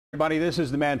Everybody, this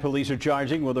is the man police are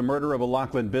charging with the murder of a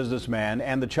LOCKLAND businessman,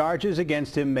 and the charges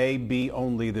against him may be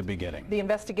only the beginning. The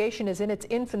investigation is in its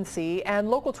infancy, and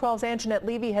Local 12's Angenette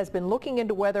Levy has been looking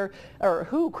into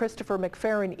who Christopher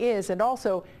McFerron is and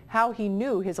also how he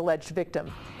knew his alleged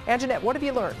victim. Angenette, what have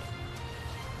you learned?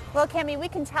 Well, Cami, we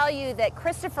can tell you that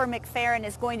Christopher McFerron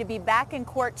is going to be back in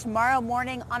court tomorrow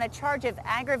morning on a charge of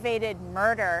aggravated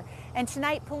murder. And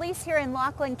tonight, police here in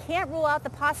LOCKLAND can't rule out the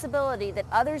possibility that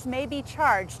others may be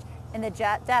charged in the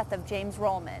death of James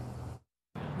Rolman.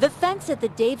 The fence at the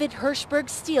David Hirschberg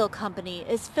Steel Company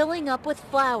is filling up with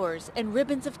flowers and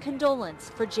ribbons of condolence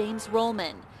for James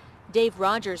Rolman. Dave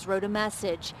Rogers wrote a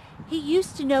message. He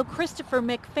used to know Christopher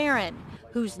McFerron,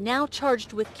 who's now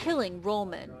charged with killing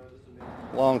Rolman.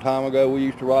 A long time ago, we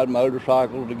used to ride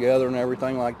motorcycles together and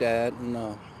everything like that, and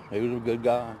he was a good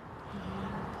guy.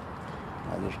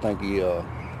 I just think he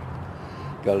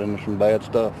got into some bad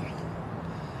stuff,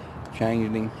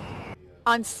 changed him.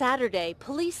 On Saturday,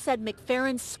 police said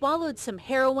McFerron swallowed some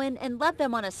heroin and led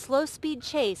them on a slow-speed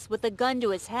chase with a gun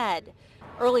to his head.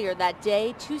 Earlier that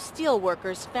day, two steel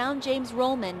workers found James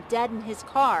Rolman dead in his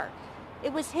car.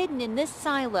 It was hidden in this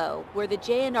silo where the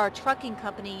J&R trucking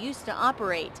company used to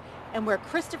operate and where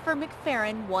Christopher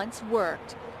McFerron once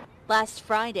worked. Last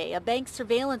Friday, a bank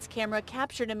surveillance camera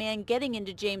captured a man getting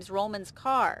into James Rolman's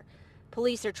car.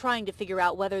 Police are trying to figure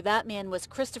out whether that man was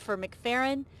Christopher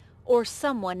McFerron or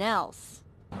someone else.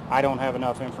 I don't have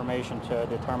enough information to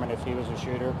determine if he was a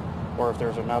shooter or if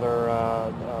there's another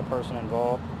person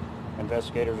involved.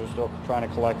 Investigators are still trying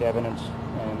to collect evidence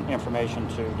and information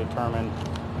to determine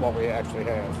what we actually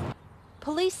have.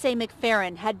 Police say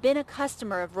McFerron had been a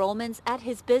customer of Rolman's at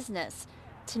his business.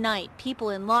 Tonight,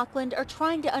 people in LOCKLAND are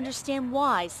trying to understand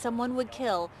why someone would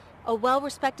kill a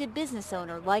well-respected business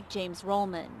owner like James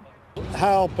Rolman.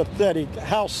 How pathetic,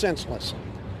 how senseless.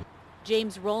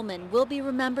 James Rolman will be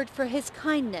remembered for his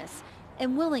kindness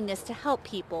and willingness to help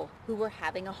people who were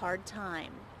having a hard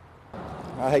time.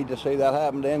 I hate to see that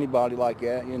happen to anybody like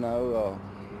that, you know.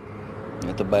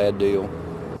 It's a bad deal.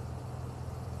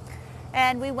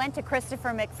 And we went to Christopher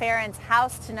McFerron's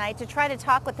house tonight to try to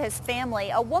talk with his family.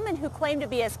 A woman who claimed to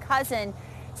be his cousin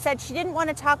said she didn't want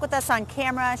to talk with us on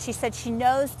camera. She said she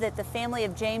knows that the family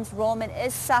of James Rolman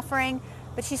is suffering,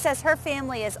 but she says her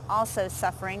family is also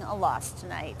suffering a loss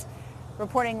tonight.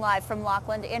 Reporting live from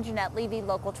LOCKLAND, Angenette Levy,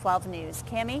 Local 12 News.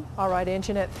 Cami? All right,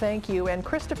 Angenette, thank you. And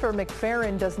Christopher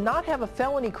McFerron does not have a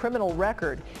felony criminal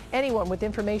record. Anyone with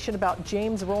information about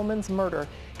James Rolman's murder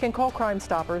can call Crime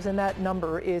Stoppers, and that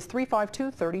number is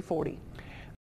 352-3040.